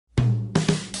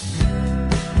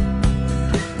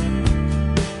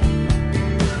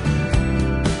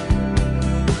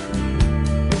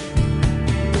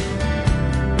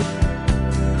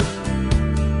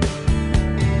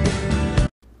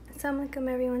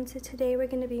everyone. So today we're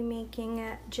going to be making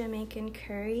a Jamaican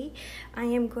curry. I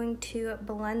am going to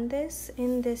blend this.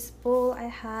 In this bowl I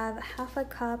have half a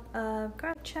cup of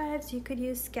garlic chives. You could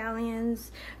use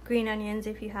scallions, green onions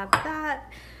if you have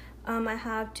that. I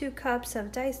have 2 cups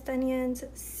of diced onions,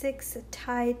 6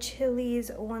 Thai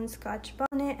chilies, 1 Scotch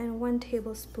bonnet, and 1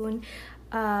 tablespoon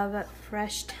of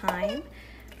fresh thyme.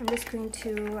 I'm just going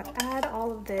to add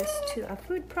all of this to a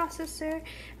food processor,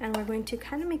 and we're going to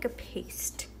kind of make a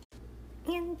paste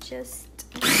and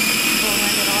just blend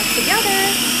it all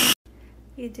together.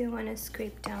 You do want to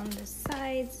scrape down the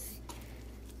sides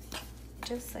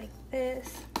just like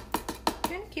this.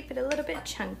 You're going to keep it a little bit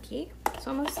chunky. It's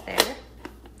almost there.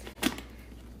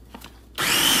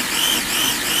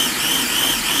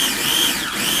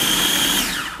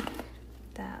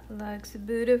 That looks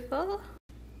beautiful.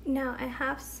 Now I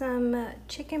have some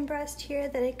chicken breast here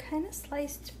that I kind of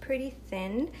sliced pretty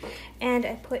thin, and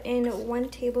I put in 1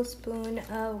 tablespoon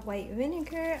of white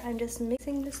vinegar. I'm just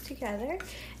mixing this together,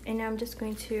 and now I'm just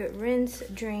going to rinse,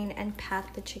 drain, and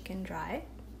pat the chicken dry.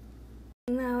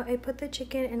 Now I put the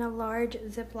chicken in a large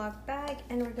Ziploc bag,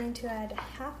 and we're going to add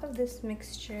half of this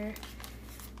mixture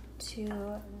to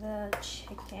the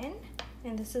chicken.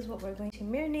 And this is what we're going to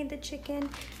marinate the chicken.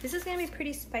 This is going to be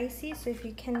pretty spicy, so if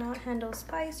you cannot handle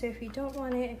spice, or if you don't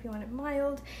want it, if you want it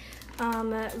mild,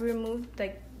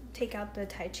 take out the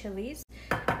Thai chilies.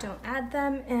 Don't add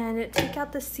them, and take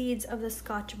out the seeds of the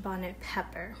Scotch bonnet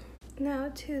pepper. Now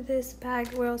to this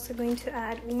bag, we're also going to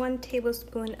add 1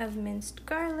 tablespoon of minced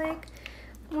garlic,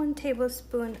 1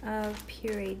 tablespoon of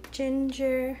pureed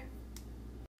ginger,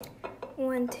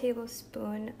 1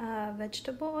 tablespoon of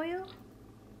vegetable oil.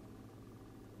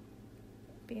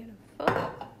 Beautiful.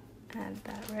 Add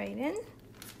that right in.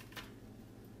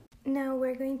 Now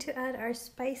we're going to add our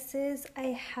spices. I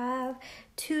have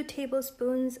 2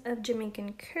 tablespoons of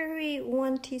Jamaican curry,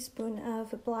 1 teaspoon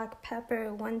of black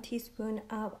pepper, 1 teaspoon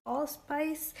of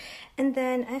allspice, and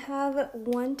then I have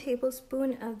 1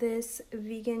 tablespoon of this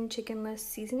vegan chickenless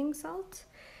seasoning salt.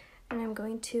 And I'm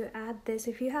going to add this.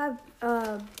 If you have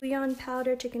bouillon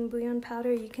powder, chicken bouillon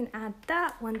powder, you can add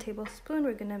that, 1 tablespoon.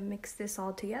 We're gonna mix this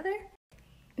all together.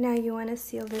 Now you want to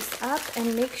seal this up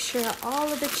and make sure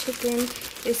all of the chicken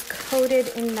is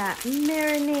coated in that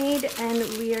marinade, and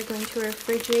we are going to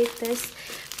refrigerate this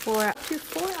for up to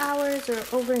 4 hours or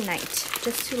overnight,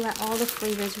 just to let all the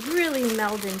flavors really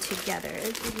meld in together.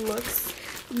 It looks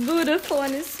beautiful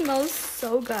and it smells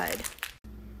so good.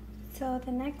 So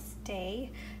the next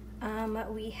day,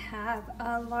 we have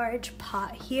a large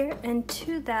pot here, and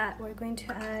to that we're going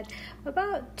to add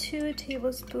about 2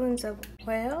 tablespoons of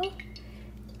oil.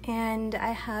 And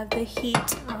I have the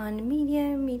heat on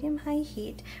medium-high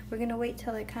heat. We're gonna wait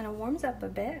till it kind of warms up a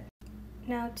bit.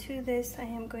 Now to this, I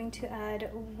am going to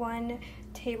add 1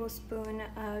 tablespoon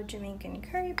of Jamaican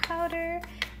curry powder,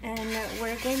 and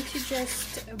we're going to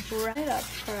just brown it up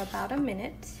for about a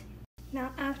minute.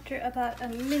 Now after about a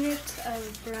minute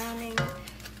of browning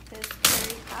this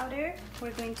curry powder,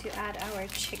 we're going to add our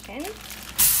chicken.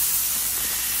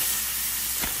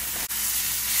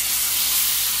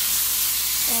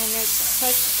 And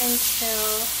cook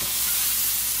until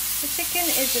the chicken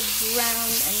is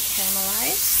browned and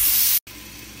caramelized.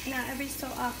 Now every so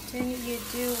often you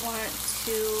do want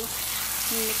to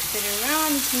mix it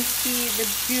around. You can see the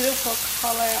beautiful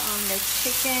color on the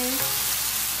chicken.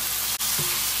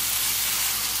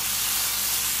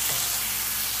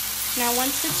 Now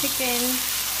once the chicken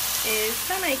is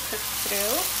semi-cooked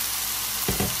through,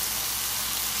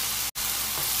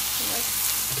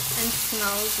 and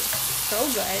smells so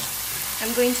good,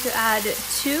 I'm going to add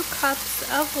 2 cups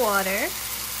of water.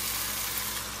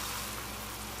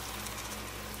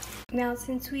 Now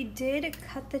since we did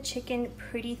cut the chicken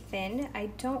pretty thin, I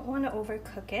don't want to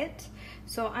overcook it,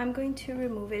 so I'm going to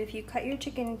remove it. If you cut your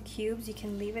chicken in cubes, you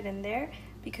can leave it in there,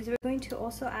 because we're going to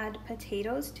also add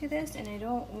potatoes to this, and I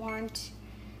don't want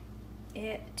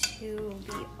it to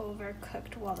be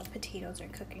overcooked while the potatoes are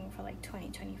cooking for like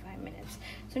 20-25 minutes.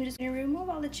 So I'm just going to remove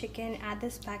all the chicken, add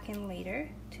this back in later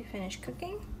to finish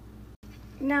cooking.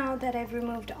 Now that I've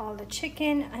removed all the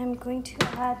chicken, I'm going to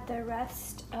add the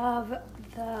rest of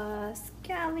the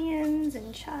scallions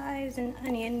and chives and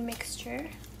onion mixture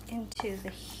into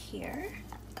here.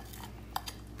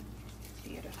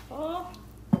 Beautiful.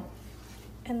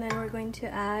 And then we're going to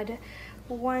add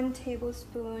 1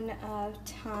 tablespoon of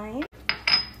thyme,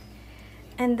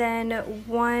 and then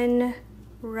 1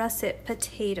 russet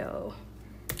potato.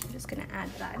 I'm just gonna add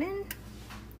that in.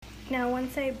 Now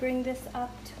once I bring this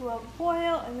up to a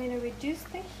boil, I'm gonna reduce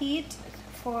the heat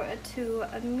to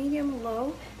a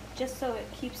medium-low, just so it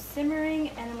keeps simmering,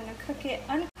 and I'm gonna cook it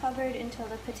uncovered covered until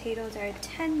the potatoes are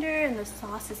tender and the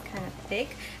sauce is kind of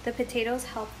thick. The potatoes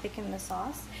help thicken the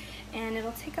sauce, and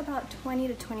it'll take about 20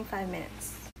 to 25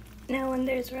 minutes. Now when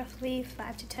there's roughly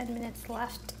 5 to 10 minutes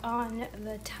left on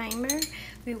the timer,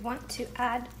 we want to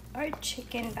add our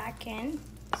chicken back in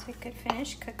so it could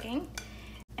finish cooking.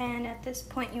 And at this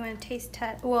point you want to taste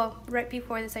test, well, right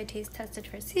before this I taste tested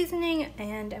for seasoning,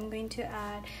 and I'm going to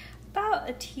add about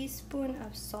a teaspoon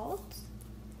of salt.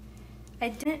 I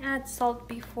didn't add salt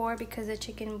before because the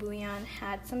chicken bouillon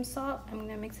had some salt. I'm going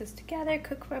to mix this together,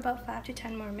 cook for about 5 to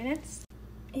 10 more minutes.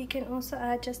 You can also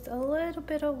add just a little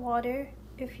bit of water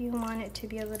if you want it to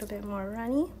be a little bit more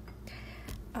runny.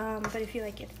 But if you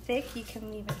like it thick, you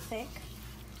can leave it thick.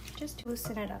 Just to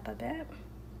loosen it up a bit.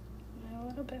 A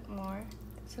little bit more.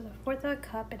 So 1/4 of a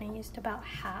cup, and I used about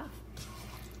half.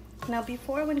 Now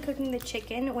before, when cooking the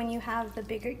chicken, when you have the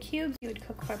bigger cubes, you would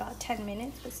cook for about 10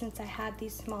 minutes. But since I had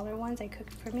these smaller ones, I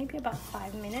cooked for maybe about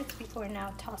 5 minutes before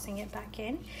now tossing it back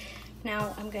in.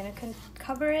 Now I'm gonna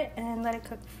cover it and let it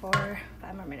cook for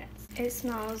 5 more minutes. It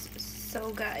smells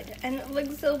so good and it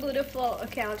looks so beautiful.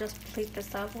 Okay, I'll just plate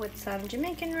this up with some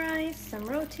Jamaican rice, some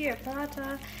roti or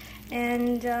paratha,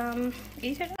 and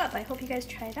eat it up. I hope you guys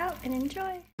try it out and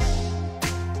enjoy.